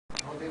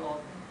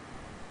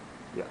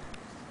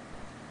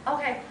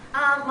Okay,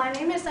 my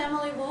name is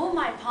Emily Wu.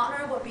 My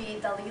partner would be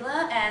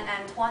Dalila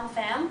and Tuan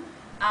Pham.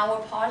 Our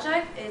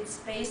project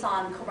is based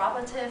on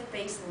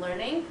cooperative-based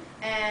learning,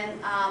 and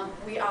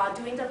we are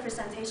doing the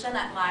presentation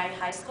at my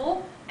high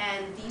school,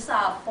 and these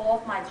are four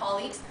of my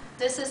colleagues.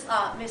 This is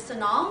Mr.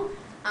 Nong.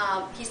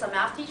 He's a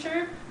math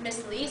teacher.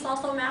 Ms. Lee is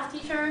also a math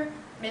teacher.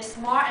 Ms.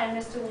 Mar and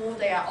Mr. Wu,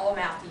 they are all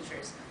math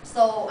teachers.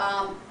 So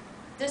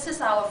this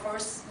is our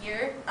first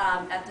year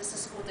at this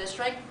school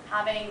district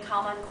having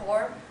Common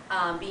Core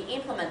being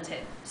implemented.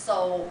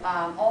 So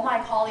all my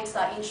colleagues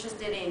are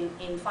interested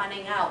in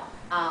finding out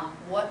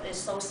what is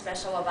so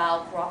special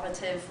about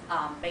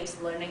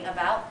cooperative-based learning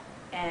about,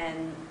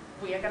 and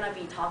we are going to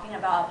be talking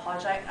about a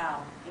project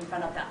in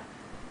front of them.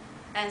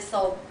 And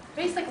so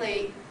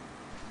basically,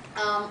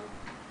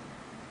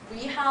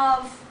 we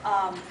have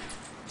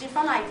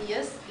different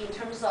ideas in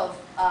terms of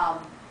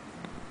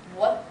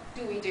what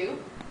do we do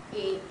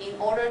in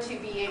order to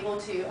be able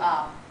to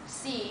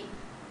see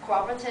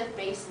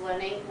cooperative-based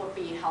learning would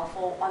be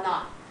helpful or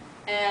not.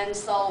 And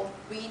so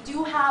we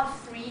do have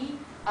three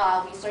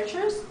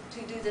researchers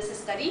to do this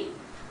study.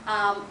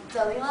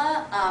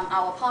 Dalila,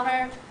 our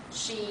partner,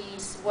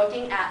 she's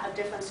working at a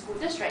different school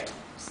district.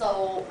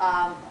 So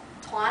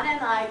Tuan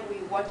and I, we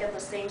work at the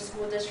same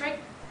school district.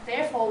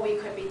 Therefore, we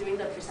could be doing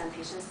the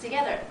presentations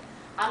together.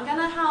 I'm going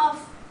to have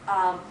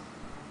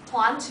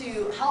Tuan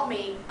to help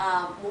me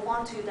move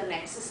on to the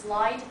next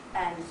slide,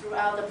 and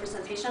throughout the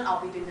presentation,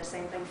 I'll be doing the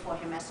same thing for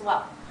him as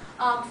well.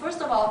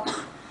 First of all,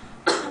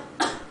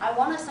 I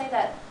want to say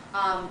that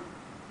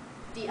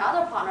the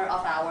other partner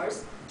of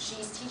ours,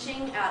 she's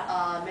teaching at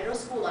a middle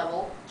school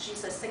level.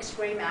 She's a 6th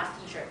grade math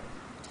teacher.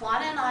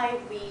 Tuan and I,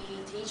 we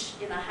teach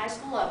in a high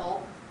school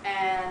level,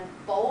 and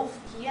both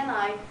he and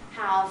I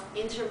have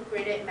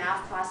integrated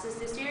math classes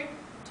this year.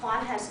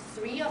 Tuan has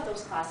 3 of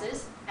those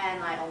classes,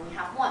 and I only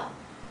have 1.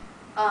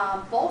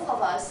 Both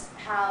of us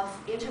have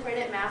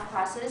integrated math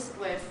classes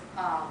with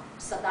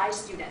Sadai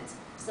students.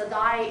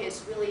 Sadai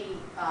is really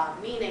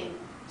meaning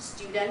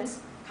students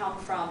come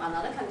from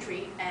another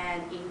country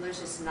and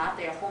English is not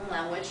their home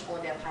language or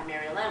their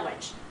primary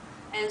language.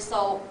 And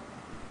so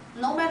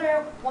no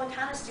matter what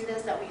kind of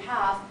students that we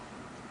have,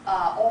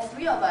 all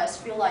 3 of us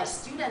feel like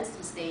students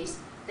these days,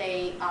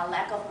 they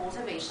lack of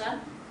motivation,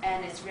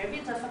 and it's very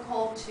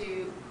difficult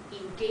to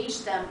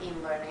engage them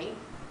in learning,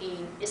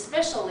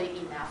 especially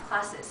in math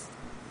classes.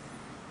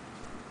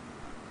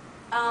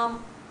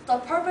 The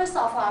purpose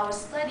of our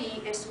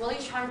study is really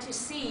trying to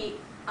see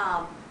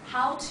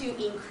how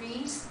to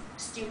increase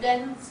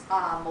students'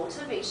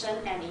 motivation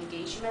and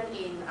engagement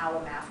in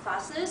our math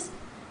classes,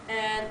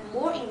 and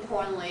more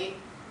importantly,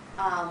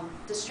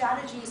 the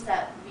strategies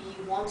that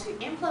we want to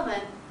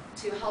implement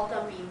to help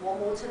them be more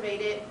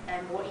motivated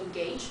and more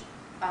engaged.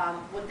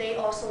 Would they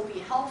also be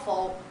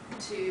helpful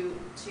to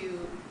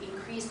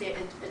increase their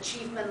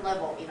achievement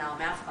level in our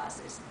math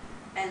classes?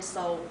 And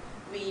so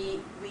we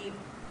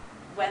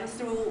went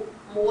through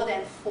more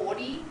than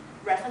 40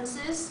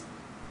 references.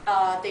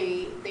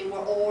 They were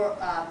all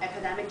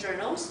academic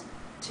journals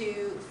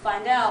to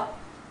find out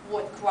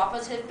what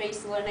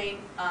cooperative-based learning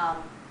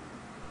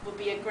would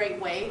be a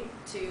great way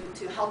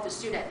to help the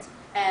students.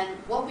 And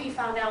what we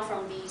found out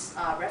from these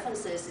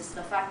references is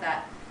the fact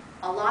that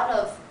a lot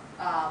of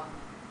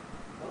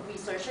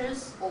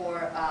researchers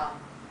or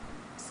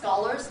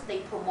scholars, they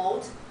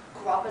promote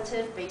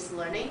cooperative-based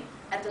learning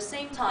at the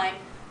same time,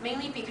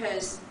 mainly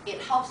because it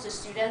helps the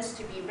students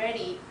to be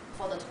ready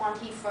for the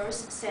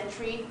 21st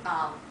century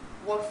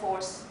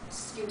workforce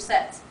skill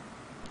set.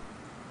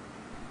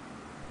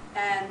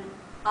 And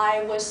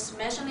I was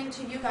mentioning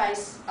to you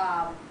guys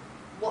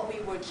what we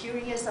were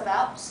curious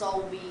about,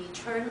 so we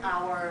turned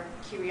our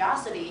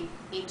curiosity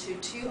into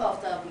 2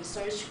 of the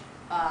research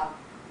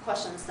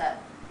questions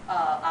that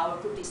our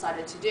group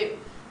decided to do.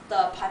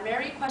 The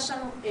primary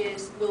question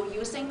is, will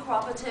using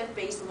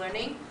cooperative-based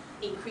learning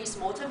increase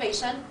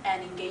motivation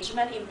and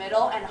engagement in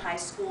middle and high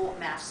school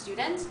math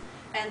students?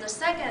 And the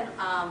second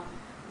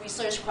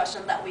research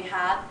question that we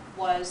had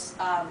was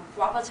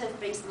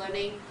cooperative-based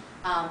learning,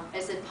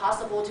 is it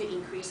possible to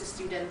increase the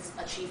students'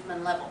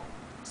 achievement level?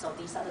 So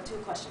these are the 2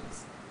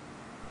 questions.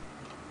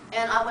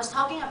 And I was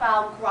talking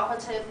about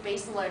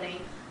cooperative-based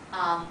learning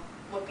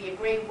would be a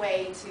great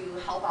way to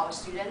help our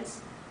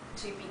students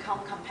to become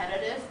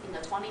competitive in the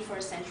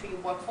 21st century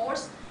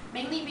workforce,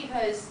 mainly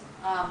because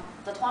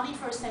the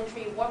 21st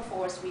century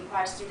workforce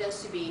requires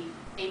students to be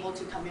able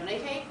to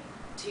communicate,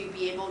 to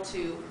be able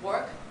to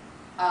work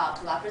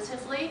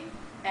collaboratively,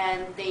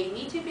 and they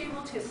need to be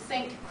able to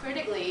think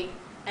critically,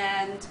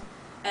 and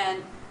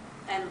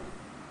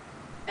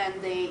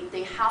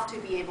they have to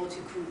be able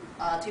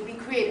to be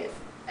creative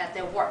at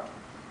their work.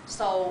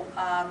 So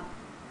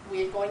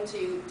we're going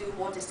to do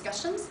more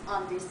discussions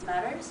on these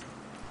matters.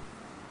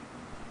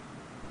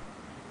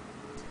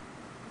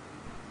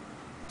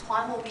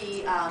 Tuan will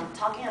be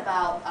talking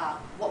about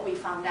what we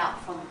found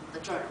out from the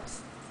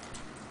journals.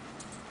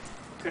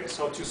 Okay,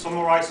 so to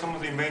summarize some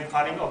of the main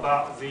findings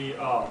about the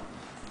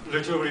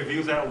literature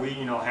review that we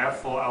have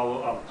for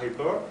our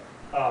paper.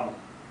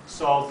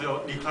 So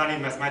the decline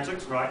in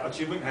mathematics, right,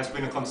 achievement has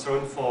been a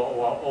concern for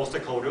all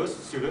stakeholders,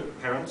 students,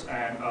 parents,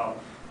 and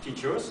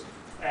teachers.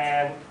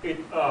 And it,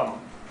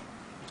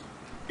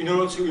 in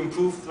order to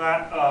improve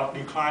that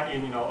decline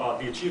in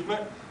the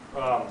achievement,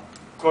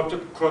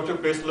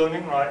 cooperative-based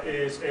learning, right,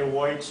 is a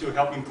way to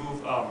help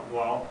improve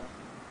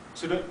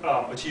student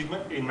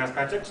achievement in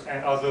mathematics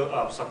and other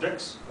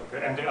subjects,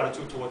 okay, and the other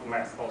two toward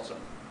math also.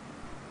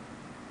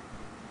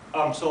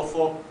 So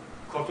for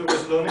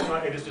cooperative-based learning,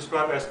 right, it is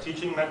described as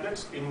teaching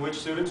methods in which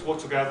students work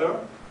together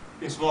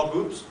in small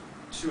groups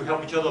to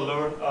help each other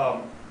learn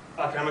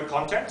academic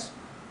content.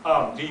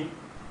 The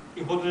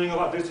important thing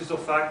about this is the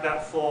fact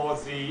that for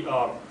the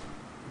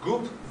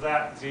group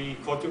that the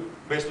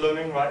cooperative-based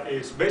learning, right,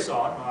 is based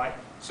on, right,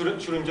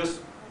 students shouldn't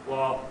just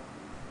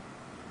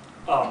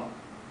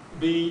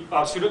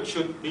students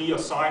should be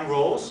assigned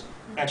roles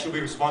and should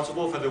be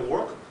responsible for their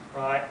work,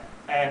 right,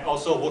 and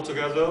also work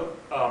together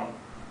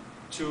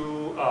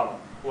to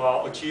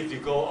achieve the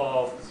goal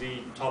of the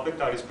topic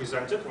that is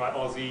presented, right,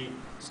 or the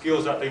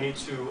skills that they need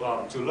to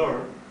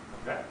learn,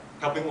 okay,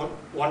 helping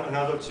one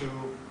another to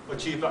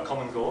achieve that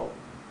common goal.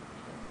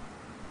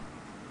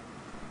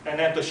 And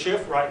then the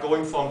shift, right,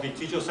 going from the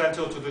teacher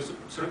center to the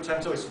student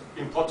center is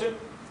important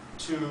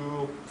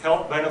to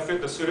help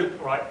benefit the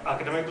student, right,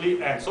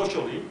 academically and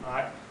socially,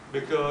 right,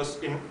 because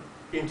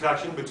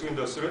interaction between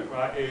the student,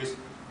 right, is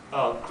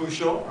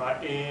crucial,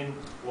 right, in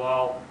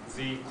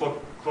the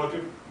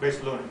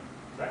cooperative-based learning.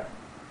 Okay?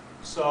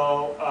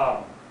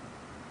 So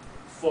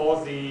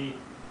for the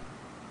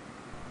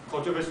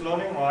cooperative-based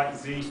learning, right,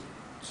 the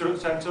student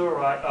center,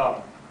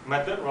 right,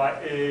 method,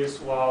 right, is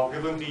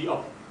given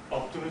the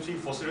opportunity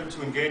for students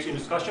to engage in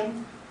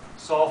discussion,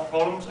 solve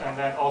problems, and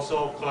then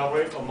also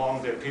collaborate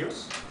among their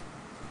peers.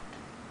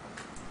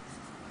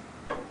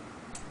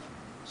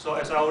 So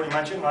as I already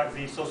mentioned, right,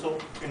 the social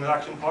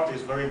interaction part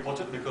is very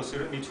important because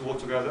students need to work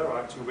together,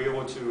 right, to be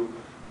able to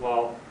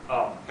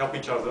help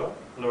each other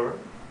learn,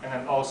 and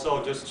then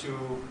also just to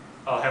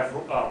have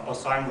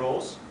assigned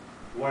roles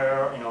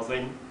where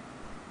they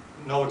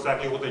know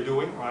exactly what they're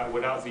doing, right,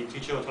 without the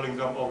teacher telling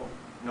them, oh,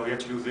 you have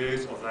to do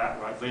this or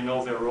that, right? They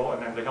know their role,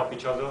 and then they help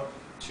each other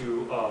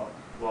to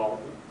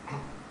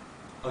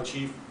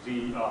achieve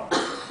the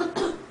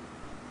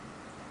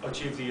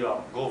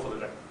goal for the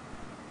day.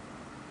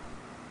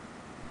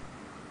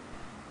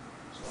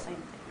 Same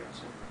thing. Yeah,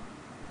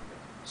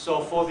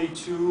 so for the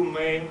two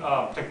main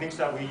techniques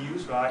that we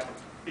use, right,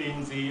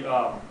 in the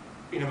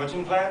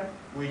intervention plan,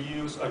 we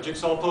use a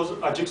jigsaw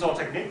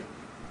technique,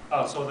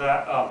 so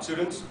that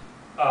students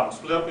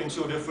split up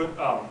into different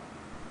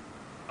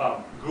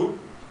group,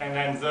 and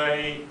then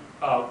they,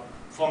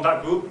 from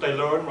that group, they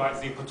learn, right,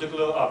 the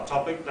particular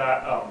topic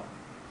that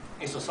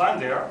is assigned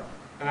there,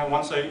 and then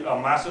once they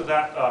master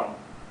that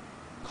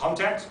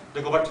content,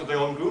 they go back to their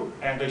own group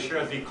and they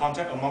share the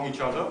content among each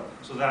other,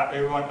 so that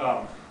everyone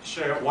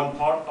share one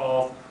part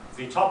of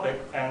the topic,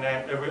 and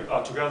then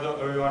together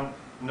everyone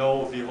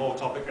know the whole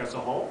topic as a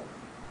whole.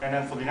 And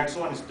then for the next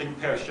one is think,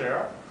 pair,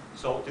 share.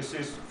 So this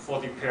is for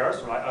the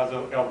pairs, right,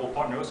 other elbow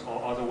partners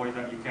or other way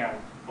that you can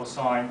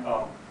assign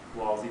the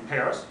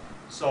pairs.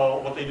 So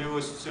what they do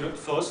is students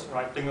first,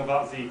 right, think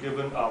about the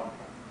given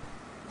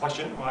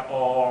question, right,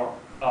 or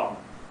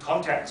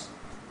context,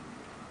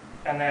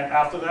 and then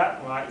after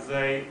that, right,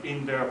 they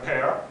in their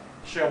pair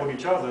share with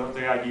each other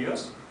their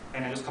ideas,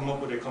 and then just come up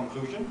with a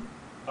conclusion,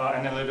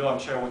 and then later on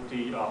share with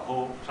the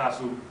whole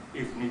classroom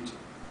if need to.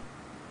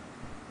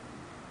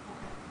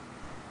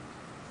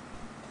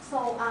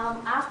 So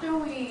after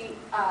we,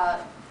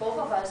 both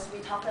of us, we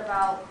talked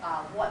about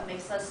what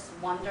makes us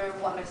wonder,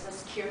 what makes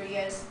us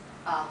curious,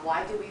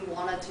 why do we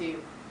want to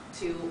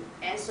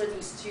answer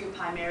these two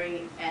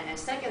primary and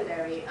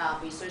secondary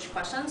research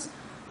questions.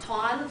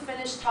 Tuan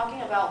finished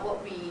talking about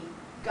what we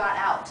got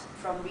out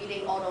from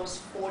reading all those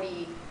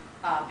 40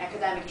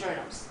 academic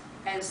journals.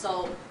 And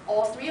so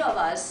all three of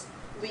us,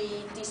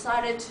 we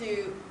decided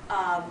to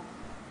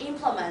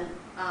implement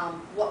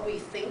what we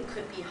think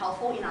could be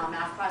helpful in our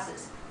math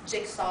classes,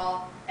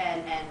 jigsaw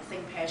and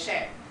think, pair,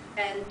 share.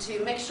 And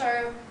to make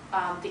sure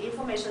the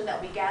information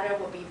that we gather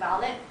will be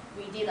valid,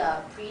 we did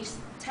a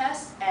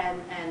pre-test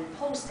and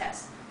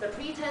post-test. The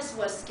pre-test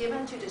was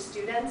given to the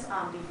students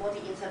before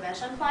the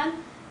intervention plan.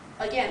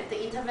 Again,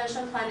 the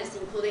intervention plan is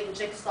including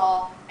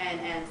jigsaw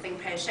and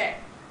think, pair, share,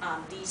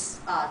 these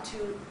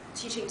two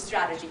teaching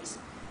strategies.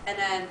 And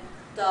then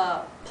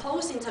the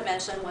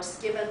post-intervention was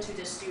given to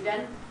the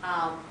student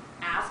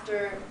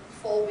after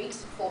 4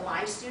 weeks for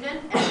my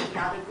student and the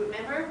other group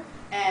member,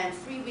 and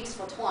 3 weeks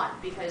for Tuan,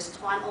 because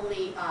Tuan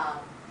only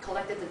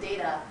collected the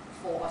data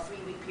for a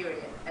 3-week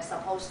period, as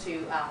opposed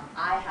to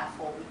I had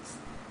 4 weeks.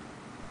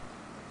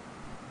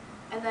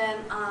 And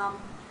then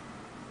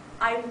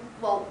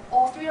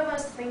all three of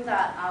us think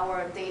that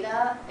our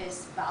data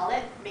is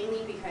valid,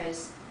 mainly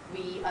because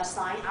we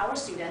assign our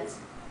students.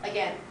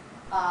 Again,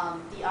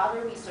 the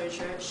other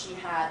researcher, she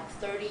had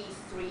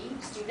 33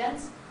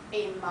 students.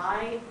 In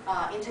my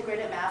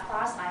integrated math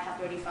class, I have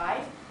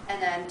 35,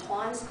 and then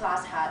Tuan's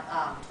class had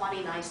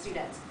 29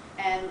 students.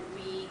 And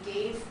we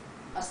gave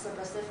a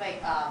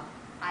specific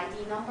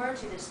ID number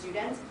to the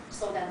students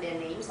so that their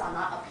names are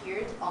not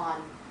appeared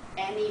on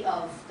any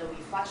of the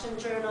reflection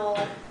journal,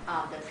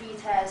 the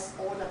pre-test,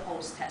 or the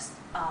post-test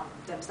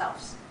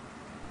themselves.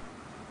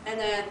 And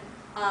then,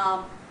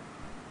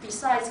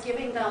 besides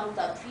giving them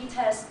the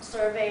pre-test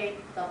survey,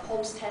 the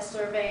post-test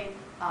survey,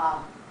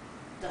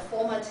 the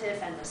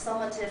formative and the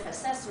summative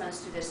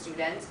assessments to the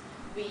students,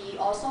 we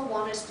also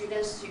wanted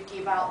students to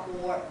give out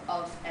more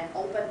of an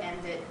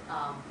open-ended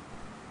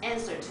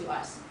answer to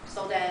us.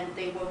 So then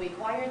they were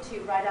required to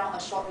write out a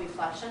short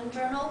reflection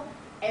journal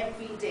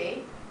every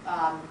day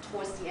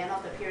towards the end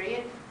of the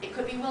period. It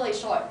could be really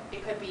short.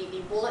 It could be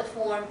in bullet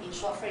form, in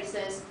short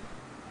phrases,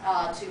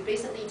 to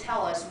basically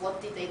tell us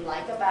what did they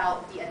like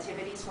about the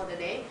activities for the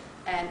day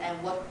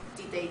and what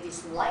did they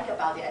dislike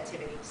about the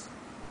activities.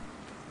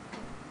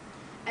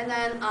 And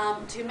then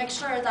to make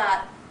sure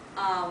that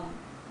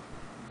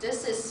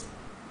this is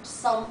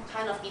some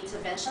kind of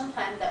intervention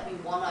plan that we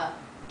want to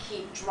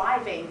keep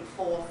driving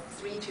for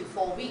 3 to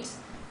 4 weeks.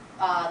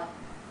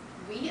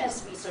 We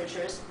as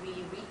researchers, we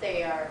read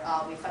their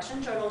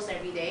reflection journals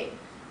every day.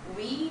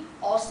 We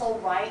also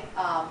write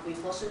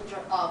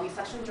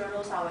reflection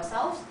journals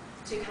ourselves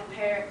to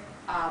compare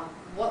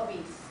what we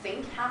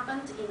think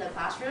happened in the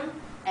classroom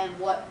and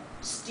what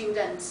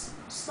students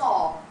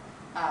saw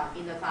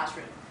in the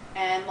classroom.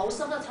 And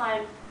most of the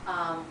time,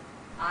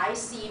 I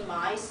see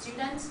my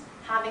students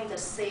having the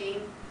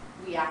same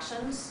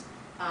reactions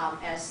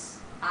as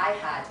I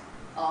had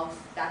of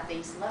that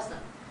day's lesson.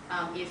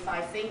 If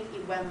I think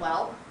it went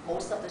well,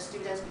 most of the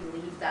students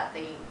believe that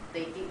they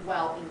did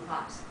well in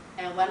class.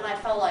 And when I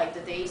felt like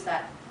the days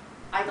that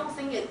I don't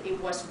think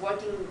it was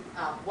working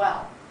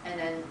well, and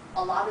then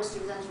a lot of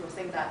students will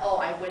think that, oh,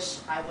 I wish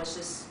I was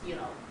just,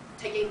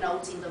 taking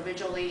notes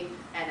individually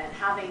and then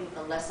having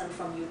the lesson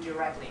from you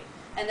directly.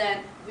 And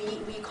then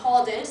we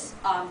call this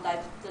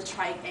like the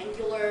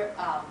triangular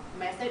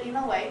method in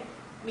a way,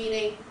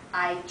 meaning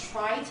I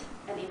tried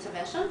an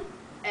intervention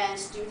and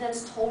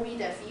students told me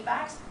their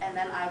feedbacks, and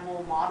then I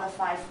will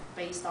modify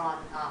based on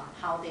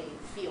how they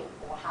feel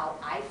or how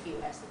I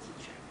feel as the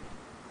teacher.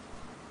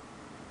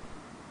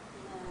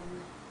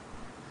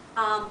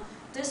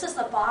 This is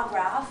the bar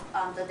graph,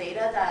 the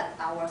data that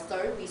our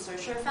third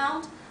researcher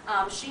found.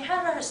 She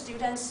had her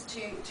students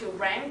to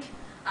rank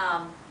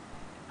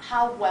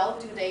how well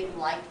do they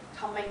like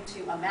coming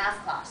to a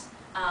math class.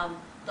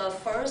 The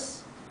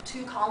first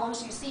 2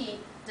 columns you see,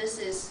 this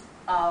is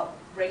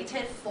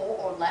rated 4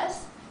 or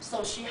less.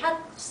 So she had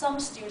some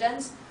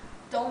students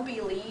don't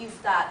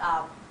believe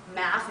that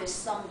math is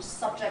some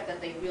subject that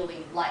they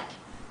really like.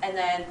 And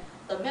then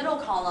the middle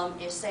column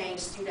is saying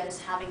students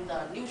having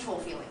the neutral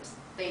feelings.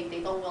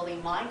 They don't really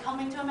mind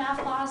coming to a math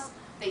class.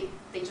 They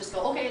just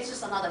go, okay, it's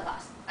just another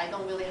class. I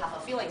don't really have a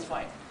feelings for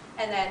it.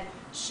 And then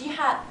she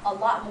had a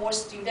lot more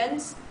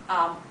students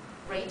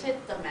rated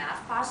the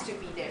math class to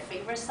be their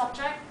favorite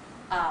subject.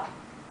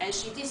 And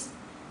she did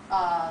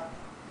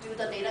do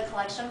the data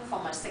collection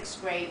from a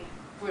 6th grade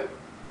group.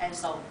 And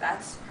so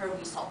that's her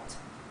result.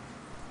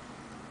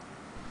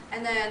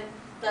 And then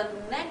the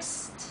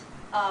next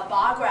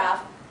bar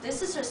graph,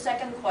 this is her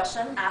second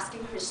question,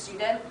 asking her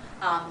student,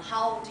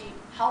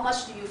 how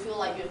much do you feel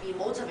like you'll be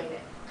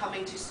motivated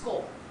coming to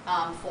school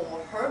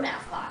for her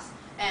math class?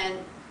 And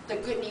the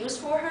good news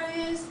for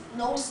her is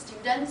no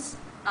students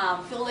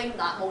feeling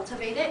not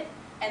motivated,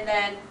 and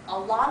then a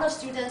lot of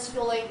students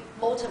feeling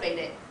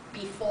motivated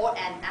before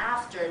and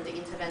after the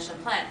intervention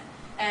plan.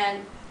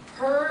 And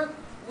her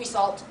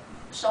result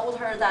showed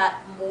her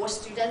that more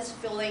students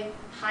feeling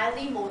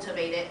highly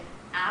motivated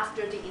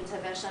after the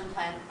intervention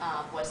plan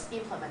was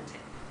implemented.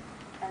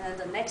 And then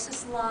the next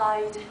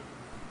slide,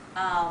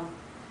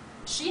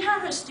 she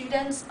had her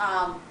students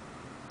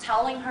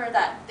telling her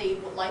that they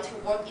would like to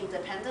work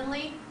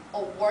independently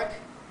or work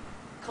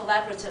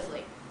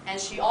collaboratively. And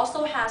she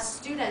also has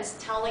students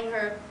telling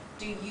her,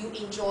 do you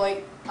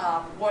enjoy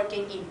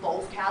working in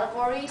both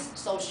categories?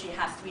 So she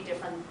has 3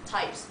 different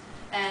types.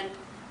 And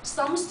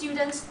some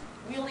students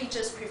really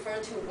just prefer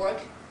to work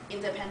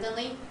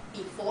independently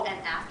before and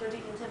after the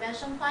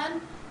intervention plan.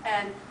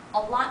 And a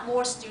lot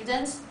more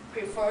students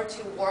prefer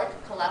to work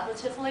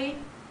collaboratively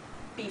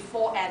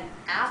before and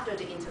after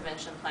the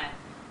intervention plan.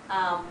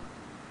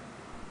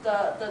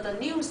 The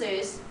news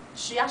is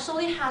she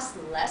actually has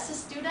less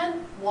students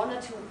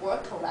wanted to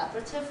work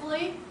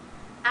collaboratively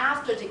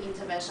after the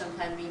intervention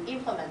plan being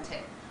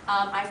implemented.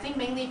 I think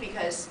mainly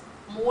because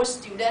more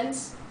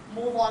students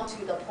move on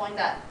to the point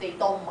that they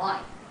don't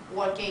mind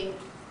working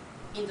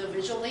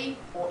individually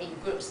or in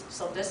groups.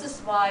 So this is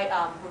why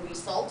her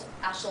result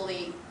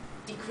actually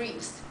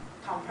decreased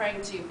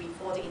comparing to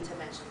before the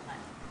intervention plan.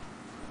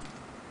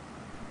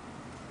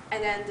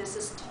 And then this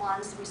is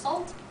Tuan's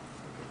result.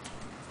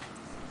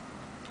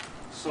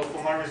 So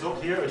for my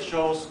result here, it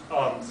shows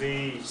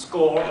the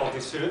score of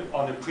the student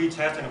on the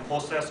pre-test and the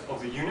post-test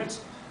of the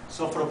units.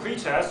 So for the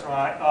pre-test,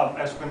 right,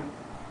 as you can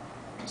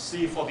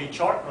see for the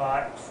chart,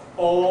 right,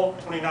 all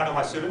 29 of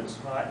my students,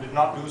 right, did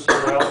not do so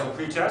well in the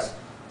pre-test.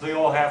 They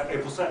all have a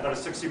percent that is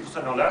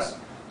 60% or less.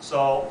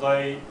 So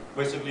they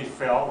basically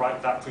fail,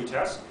 right, that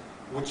pre-test.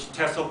 which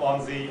tests up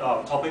on the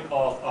topic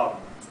of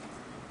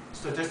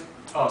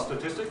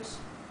statistics.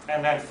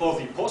 And then for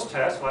the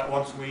post-test, right,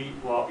 once we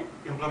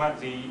implement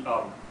the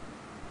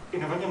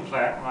intervention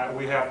plan, right,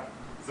 we have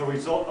the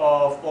result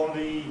of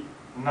only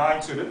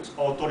 9 students,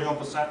 or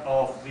 31%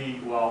 of the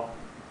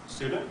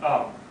student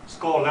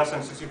score less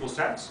than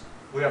 60%.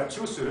 We have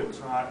 2 students,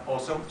 right, or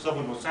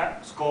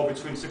 7% score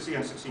between 60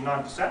 and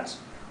 69%.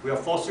 We have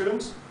 4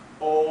 students,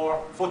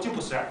 or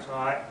 14%,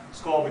 right,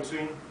 score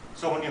between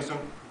 70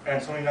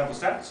 and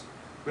 79%.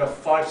 We have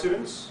 5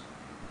 students,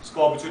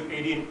 score between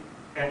 80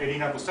 and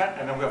 89%,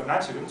 and then we have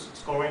 9 students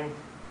scoring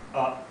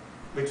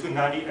between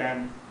 90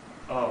 and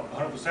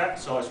 100%.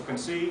 So as you can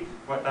see,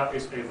 right, that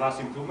is a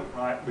vast improvement,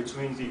 right,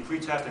 between the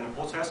pre-test and the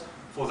post-test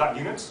for that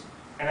unit.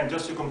 And then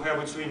just to compare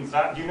between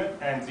that unit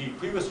and the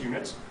previous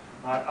units,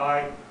 right,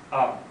 I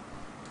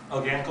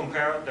again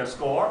compare their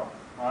score,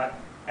 right,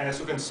 and as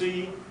you can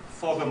see,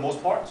 for the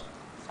most part,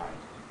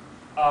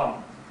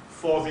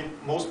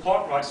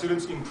 right,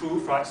 students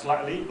improve, right,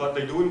 slightly, but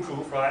they do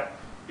improve, right,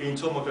 in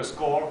terms of the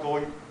score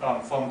going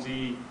from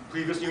the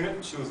previous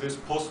unit to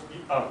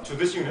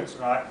this unit,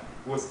 right,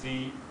 with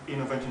the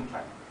intervention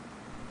plan.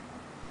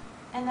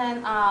 And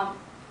then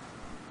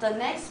the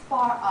next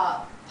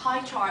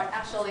pie chart,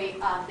 actually,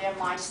 they're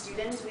my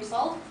students'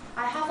 result.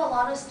 I have a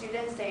lot of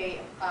students,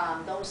 they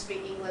don't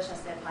speak English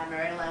as their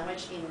primary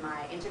language in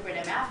my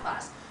integrated math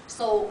class.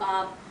 So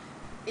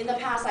in the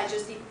past, I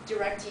just did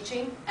direct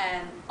teaching,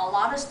 and a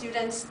lot of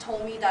students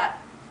told me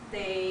that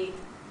they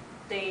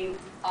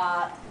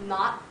are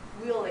not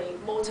really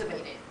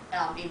motivated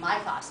in my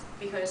class,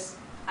 because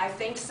I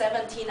think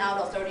 17 out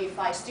of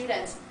 35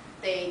 students,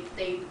 they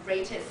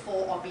rated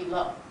 4 or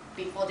below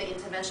before the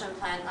intervention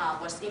plan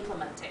was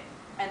implemented.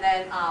 And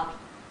then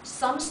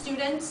some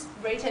students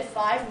rated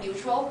 5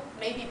 neutral,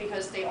 maybe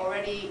because they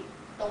already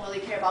don't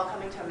really care about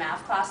coming to a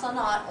math class or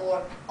not,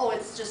 or, oh,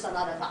 it's just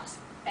another class.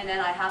 And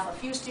then I have a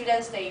few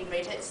students, they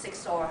rated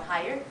 6 or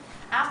higher.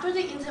 After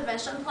the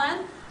intervention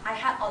plan, I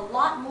had a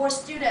lot more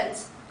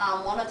students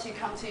wanted to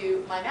come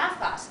to my math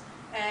class.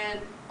 And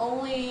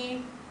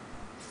only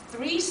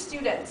 3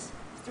 students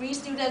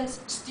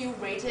still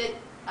rated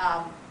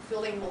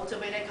feeling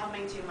motivated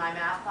coming to my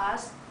math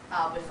class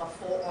with a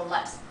 4 or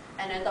less.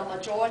 And then the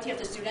majority of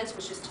the students,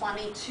 which is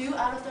 22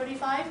 out of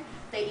 35,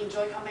 they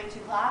enjoy coming to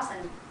class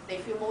and they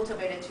feel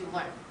motivated to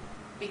learn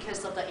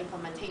because of the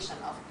implementation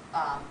of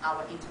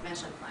our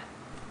intervention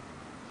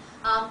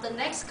plan. The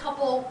next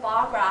couple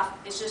bar graph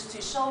is just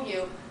to show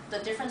you the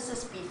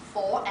differences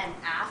before and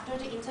after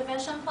the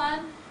intervention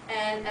plan.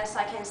 And as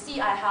I can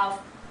see, I have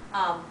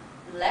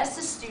less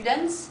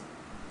students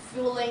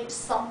feeling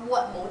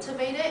somewhat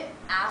motivated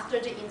after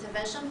the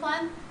intervention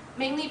plan,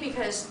 mainly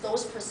because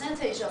those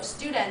percentage of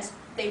students,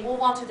 they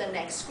move on to the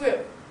next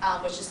group,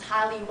 which is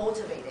highly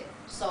motivated.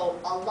 So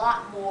a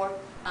lot more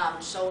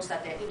shows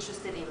that they're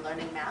interested in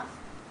learning math.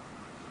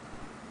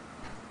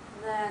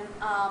 And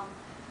then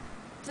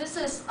this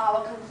is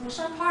our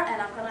conclusion part,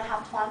 and I'm going to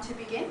have Tuan to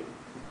begin.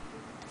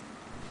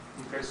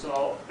 Okay,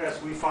 so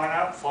as we find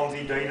out from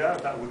the data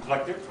that we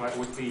collected, right,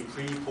 with the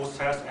pre-post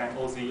test and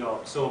all the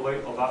survey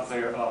about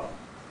their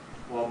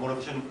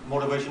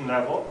motivation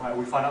level, right,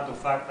 we find out the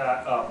fact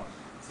that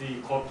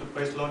the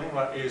cooperative-based learning,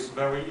 right, is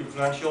very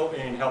influential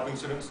in helping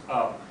students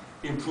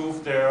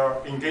improve their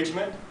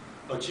engagement,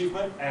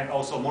 achievement, and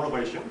also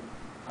motivation.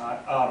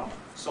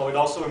 So it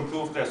also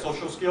improves their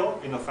social skill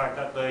in the fact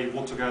that they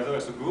work together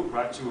as a group,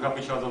 right, to help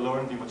each other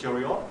learn the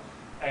material,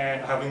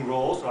 and having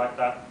roles, right,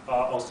 that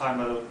are assigned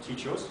by the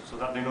teachers so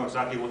that they know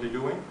exactly what they're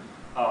doing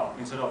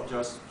instead of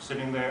just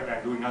sitting there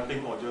and doing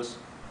nothing or just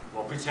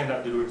pretend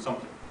that they're doing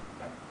something.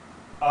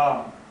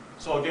 Okay?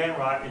 So again,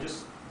 right, it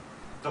just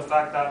the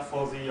fact that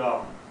for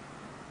the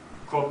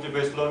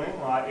cooperative-based learning,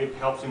 right, it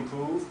helps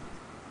improve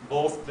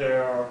both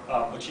their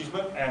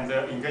achievement and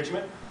their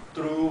engagement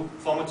through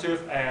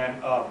formative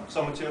and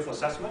summative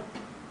assessment,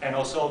 and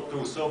also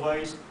through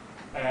surveys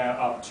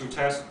to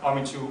test.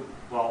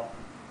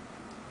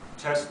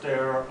 Test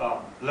their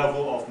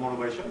level of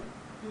motivation.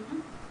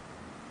 Mm-hmm.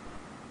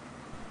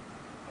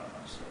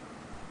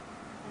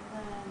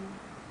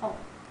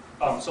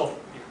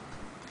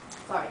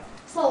 Sorry.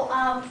 So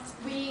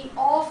we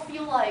all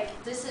feel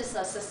like this is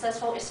a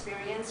successful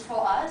experience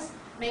for us,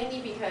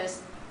 mainly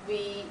because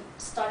we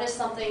started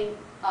something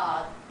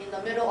in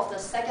the middle of the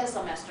second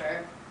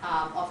semester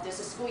of this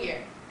school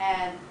year.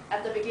 And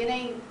at the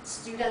beginning,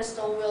 students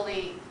don't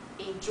really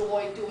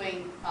enjoy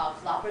doing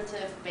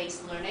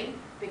collaborative-based learning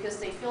because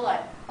they feel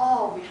like,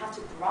 oh, we have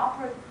to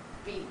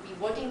be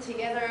working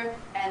together,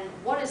 and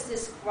what is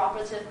this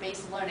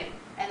cooperative-based learning?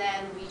 And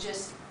then we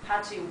just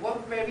had to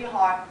work very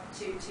hard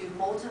to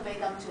motivate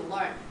them to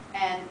learn,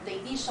 and they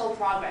did show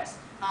progress.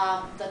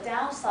 The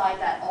downside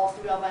that all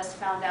 3 of us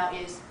found out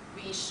is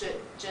we should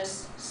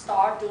just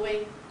start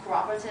doing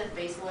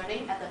cooperative-based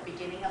learning at the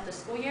beginning of the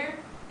school year,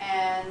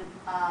 and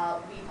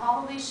we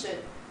probably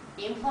should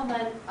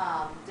implement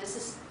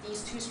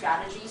these 2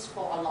 strategies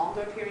for a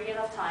longer period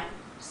of time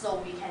so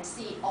we can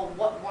see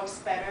what works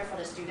better for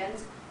the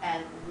students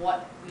and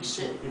what we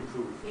should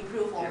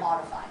improve or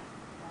modify.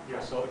 Yeah,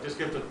 so it just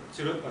gives the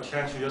student a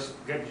chance to just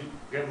get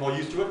more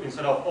used to it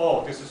instead of,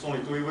 oh, this is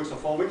only 3 weeks or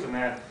 4 weeks, and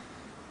then,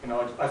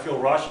 I feel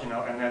rushed, and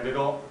then they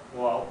don't,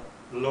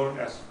 learn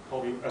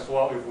probably as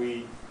well if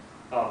we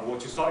were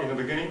to start in the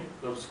beginning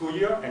of the school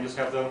year and just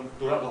have them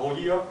throughout the whole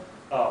year,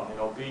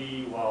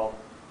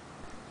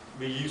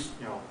 be used,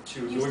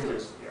 to doing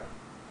this. Yeah.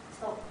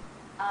 So,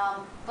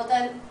 but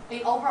then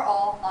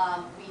overall,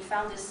 we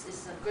found this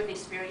is a good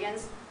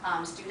experience.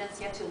 Students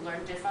get to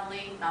learn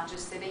differently, not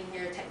just sitting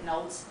here, take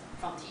notes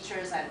from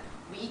teachers, and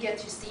we get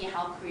to see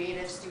how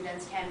creative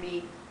students can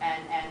be,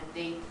 and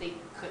they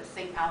could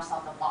think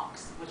outside the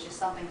box, which is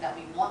something that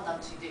we want them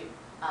to do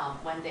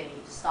when they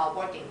start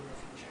working in the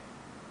future.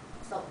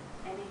 So,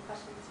 any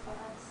questions for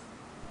us?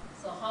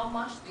 So how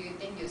much do you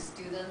think your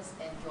students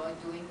enjoy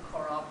doing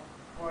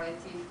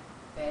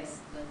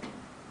cooperative-based learning?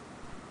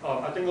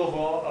 I think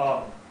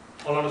overall,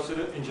 a lot of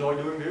students enjoy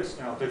doing this.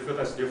 They feel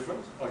that's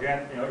different.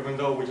 Again, even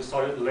though we just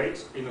started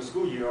late in the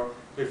school year,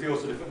 they feel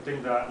it's a different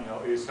thing that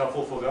is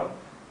helpful for them.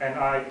 And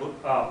I put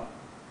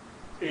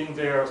in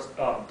their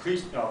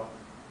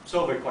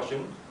survey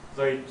question,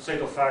 they say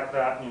the fact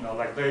that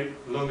like they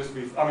learned this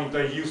before. I mean,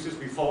 they used this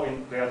before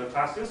in their other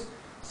classes.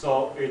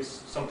 So it's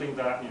something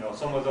that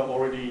some of them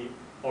already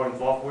are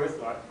involved with,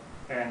 right?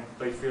 And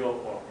they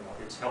feel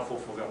it's helpful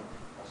for them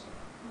also.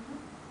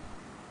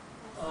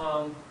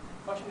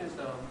 Question is,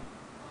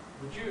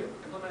 would you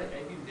implement it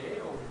every day,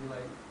 or would you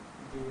like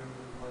do it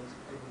every once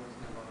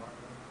in a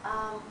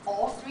while?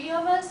 All three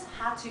of us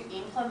had to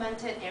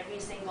implement it every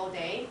single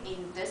day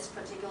in this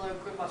particular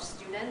group of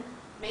students,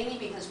 mainly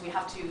because we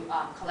have to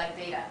collect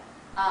data.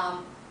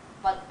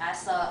 But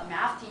as a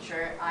math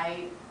teacher,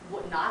 I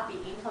would not be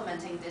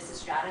implementing this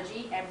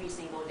strategy every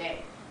single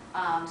day.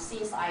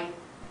 Since I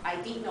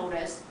did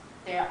notice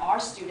there are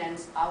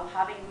students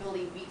having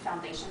really weak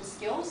foundation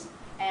skills,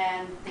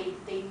 and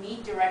they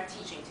need direct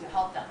teaching to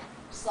help them.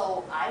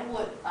 So I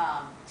would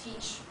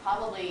teach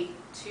probably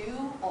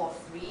 2 or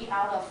 3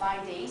 out of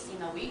 5 days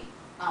in a week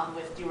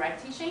with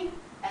direct teaching,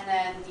 and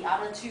then the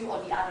other 2 or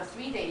the other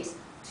 3 days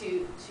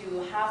to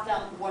have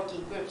them work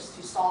in groups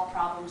to solve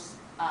problems,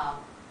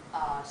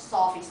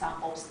 solve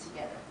examples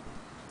together.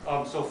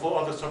 So for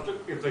other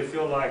subjects, if they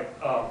feel like,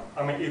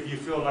 if you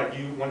feel like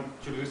you want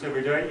to do this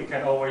every day, you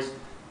can always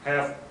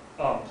have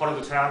part of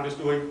the time just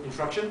doing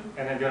instruction,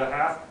 and then the other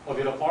half or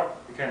the other part,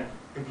 you can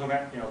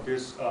implement,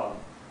 this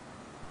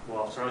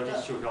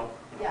strategies to help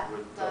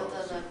with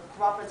the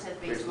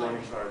cooperative-based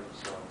learning strategies.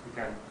 So you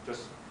can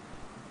just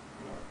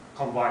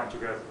combine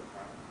together.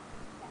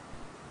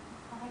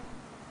 Right? Okay.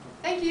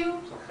 Thank you.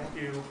 So thank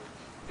you.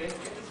 Thank you.